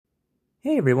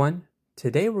Hey everyone!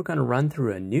 Today we're going to run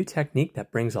through a new technique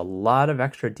that brings a lot of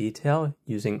extra detail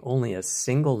using only a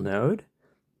single node,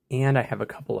 and I have a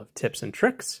couple of tips and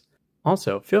tricks.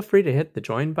 Also, feel free to hit the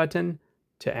join button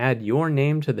to add your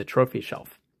name to the trophy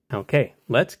shelf. Okay,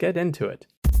 let's get into it.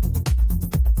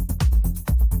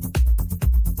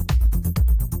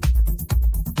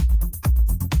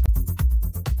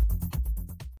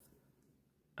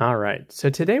 Alright, so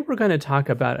today we're going to talk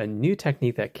about a new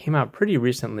technique that came out pretty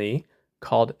recently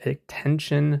called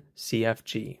Attention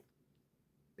CFG.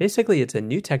 Basically, it's a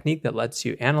new technique that lets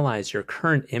you analyze your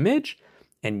current image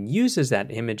and uses that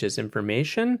image's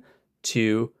information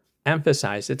to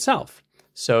emphasize itself.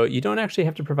 So you don't actually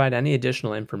have to provide any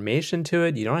additional information to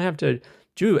it. You don't have to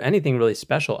do anything really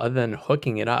special other than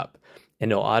hooking it up,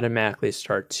 and it'll automatically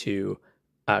start to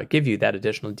give you that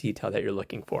additional detail that you're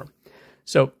looking for.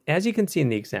 So as you can see in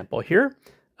the example here,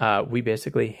 we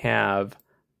basically have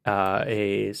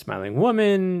a smiling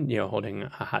woman, holding a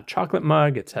hot chocolate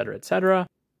mug, etc., etc.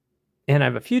 And I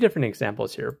have a few different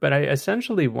examples here, but I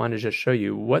essentially want to just show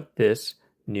you what this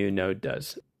new node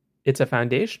does. It's a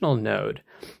foundational node,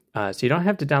 so you don't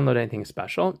have to download anything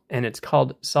special, and it's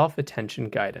called Self-Attention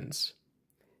Guidance.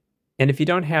 And if you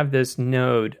don't have this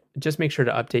node, just make sure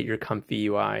to update your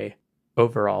ComfyUI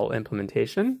overall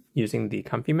implementation using the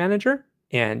Comfy Manager,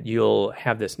 and you'll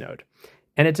have this node.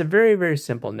 And it's a very, very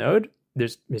simple node.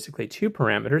 There's basically two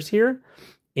parameters here,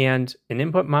 and an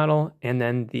input model, and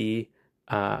then the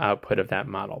output of that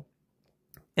model.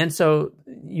 And so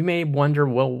you may wonder,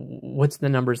 well, what's the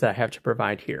numbers that I have to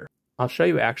provide here? I'll show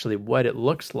you actually what it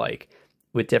looks like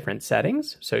with different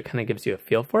settings, so it kind of gives you a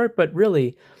feel for it, but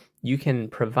really you can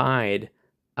provide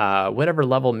whatever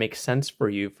level makes sense for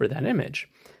you for that image.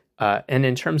 And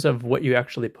in terms of what you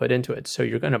actually put into it, so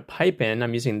you're going to pipe in,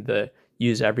 I'm using the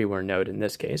Use Everywhere node in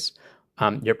this case,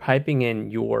 you're piping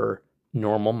in your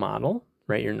normal model,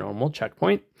 right? Your normal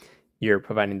checkpoint. You're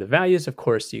providing the values. Of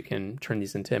course, you can turn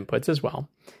these into inputs as well.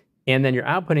 And then you're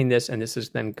outputting this, and this is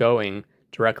then going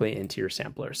directly into your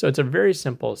sampler. So it's a very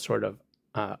simple sort of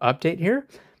update here.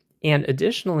 And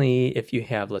additionally, if you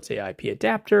have, let's say, IP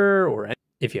adapter, or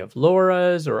if you have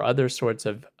LoRa's or other sorts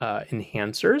of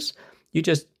enhancers, you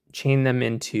just chain them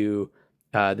into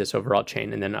this overall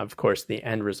chain. And then, of course, the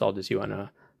end result is you want to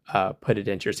put it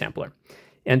into your sampler.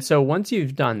 And so once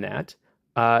you've done that,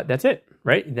 that's it,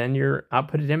 right? Then your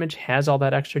outputted image has all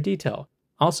that extra detail.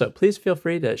 Also, please feel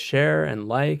free to share and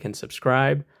like and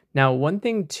subscribe. Now, one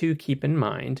thing to keep in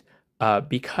mind,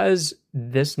 because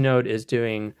this node is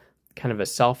doing kind of a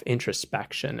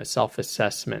self-introspection, a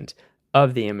self-assessment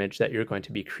of the image that you're going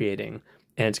to be creating,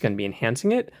 and it's going to be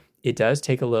enhancing it, it does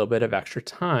take a little bit of extra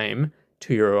time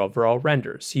to your overall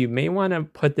render. So you may want to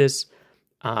put this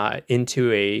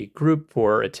into a group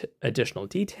for additional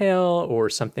detail or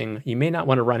something. You may not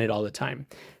want to run it all the time.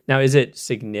 Now, is it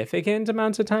significant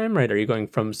amounts of time, right? Are you going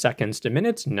from seconds to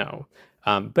minutes? No.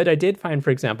 But I did find,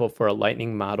 for example, for a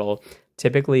lightning model,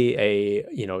 typically a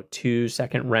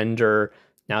 2-second render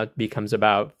now it becomes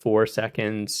about 4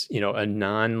 seconds. A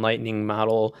non-lightning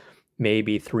model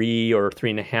maybe 3 or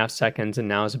 3.5 seconds, and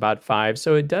now is about 5.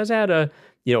 So it does add a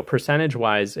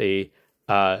percentage-wise a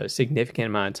significant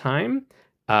amount of time.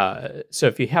 So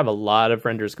if you have a lot of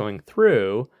renders going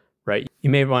through, right, you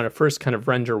may want to first kind of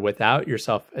render without your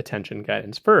self-attention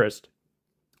guidance first,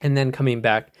 and then coming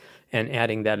back and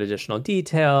adding that additional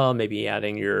detail, maybe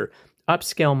adding your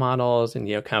upscale models, and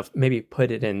kind of maybe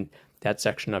put it in that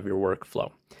section of your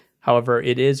workflow. However,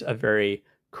 it is a very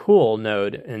cool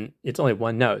node, and it's only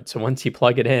one node. So once you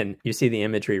plug it in, you see the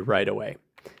imagery right away.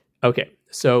 Okay,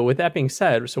 so with that being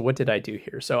said, so what did I do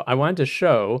here? So I wanted to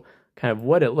show kind of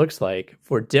what it looks like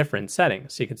for different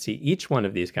settings. So you can see each one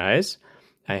of these guys.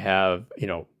 I have,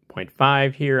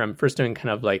 0.5 here. I'm first doing kind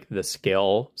of like the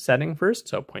scale setting first.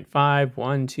 So 0.5,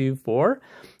 1, 2, 4.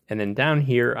 And then down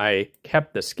here, I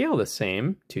kept the scale the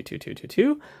same, 2, 2, 2, 2,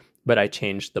 2, but I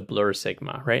changed the blur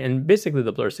sigma, right? And basically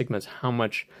the blur sigma is how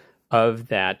much of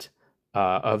that,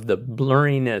 of the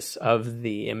blurriness of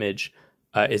the image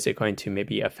is it going to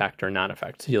maybe affect or not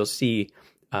affect. So you'll see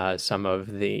some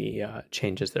of the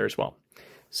changes there as well.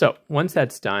 So once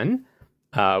that's done,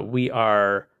 we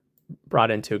are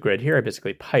brought into a grid here. I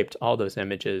basically piped all those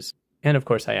images. And of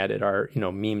course, I added our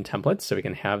meme templates so we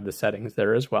can have the settings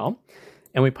there as well.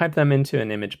 And we pipe them into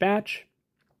an image batch,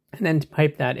 and then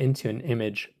pipe that into an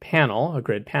image panel, a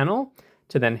grid panel,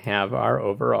 to then have our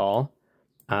overall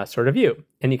sort of view.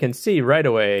 And you can see right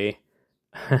away,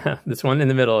 this one in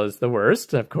the middle is the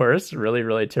worst, of course, really,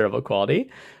 really terrible quality.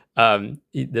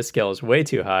 The scale is way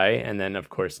too high, and then of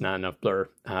course not enough blur.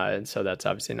 And so that's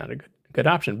obviously not a good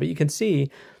option. But you can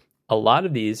see a lot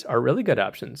of these are really good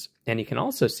options. And you can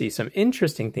also see some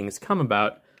interesting things come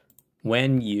about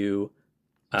when you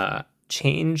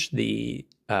change the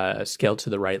scale to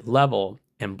the right level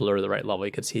and blur the right level.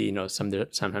 You could see,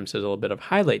 sometimes there's a little bit of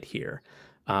highlight here,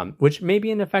 which may be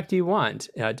an effect you want,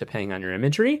 depending on your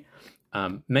imagery.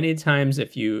 Many times,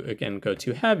 if you, again, go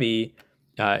too heavy,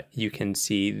 you can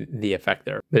see the effect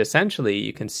there. But essentially,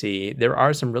 you can see there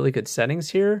are some really good settings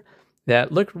here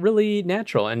that look really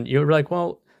natural. And you're like,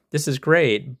 well, this is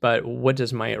great, but what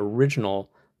does my original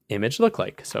image look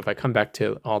like? So if I come back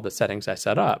to all the settings I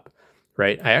set up,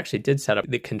 right, I actually did set up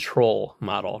the control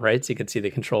model, right? So you can see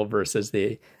the control versus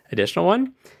the additional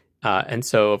one. And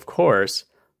so, of course,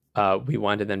 we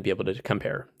want to then be able to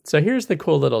compare. So here's the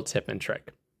cool little tip and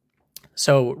trick.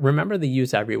 So remember the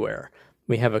use everywhere.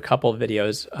 We have a couple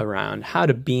videos around how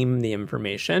to beam the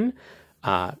information,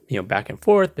 back and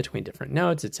forth between different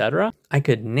nodes, etc. I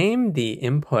could name the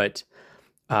input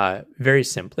very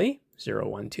simply, 0,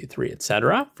 1, 2, 3,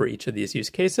 etc. for each of these use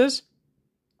cases.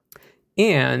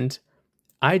 And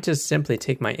I just simply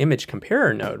take my image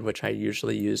comparer node, which I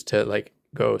usually use to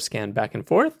go scan back and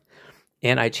forth,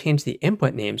 and I change the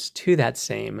input names to that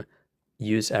same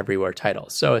use everywhere title.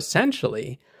 So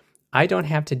essentially, I don't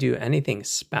have to do anything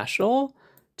special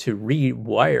to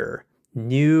rewire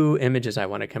new images I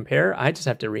want to compare. I just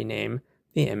have to rename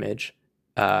the image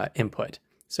input.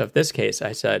 So if this case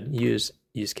I said use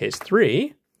case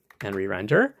 3 and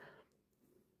re-render,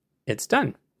 it's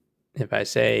done. If I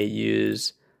say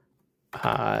use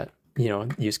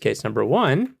use case number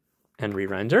 1 and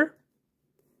re-render,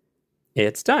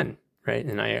 it's done, right?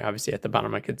 And I obviously at the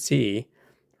bottom I could see,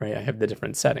 right, I have the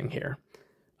different setting here.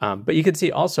 But you can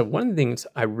see also one of the things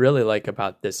I really like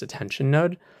about this attention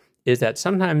node is that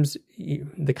sometimes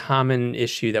the common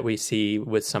issue that we see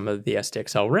with some of the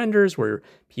SDXL renders where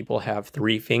people have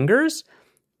 3 fingers,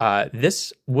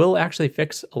 this will actually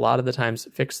fix a lot of the times,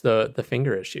 fix the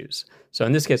finger issues. So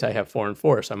in this case, I have 4 and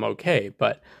 4, so I'm okay,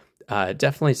 but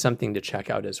definitely something to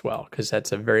check out as well, because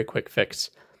that's a very quick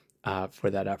fix for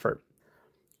that effort.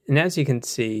 And as you can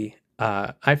see,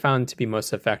 I found to be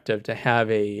most effective to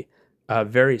have a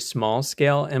very small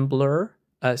scale and blur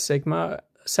sigma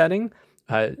setting.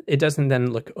 It doesn't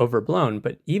then look overblown,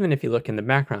 but even if you look in the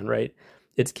background, right,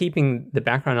 it's keeping the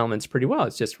background elements pretty well.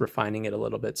 It's just refining it a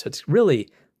little bit. So it's really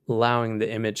allowing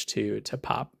the image to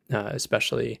pop,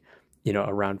 especially,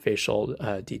 around facial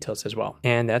details as well.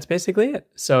 And that's basically it.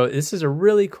 So this is a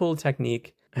really cool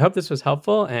technique. I hope this was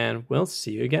helpful, and we'll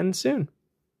see you again soon.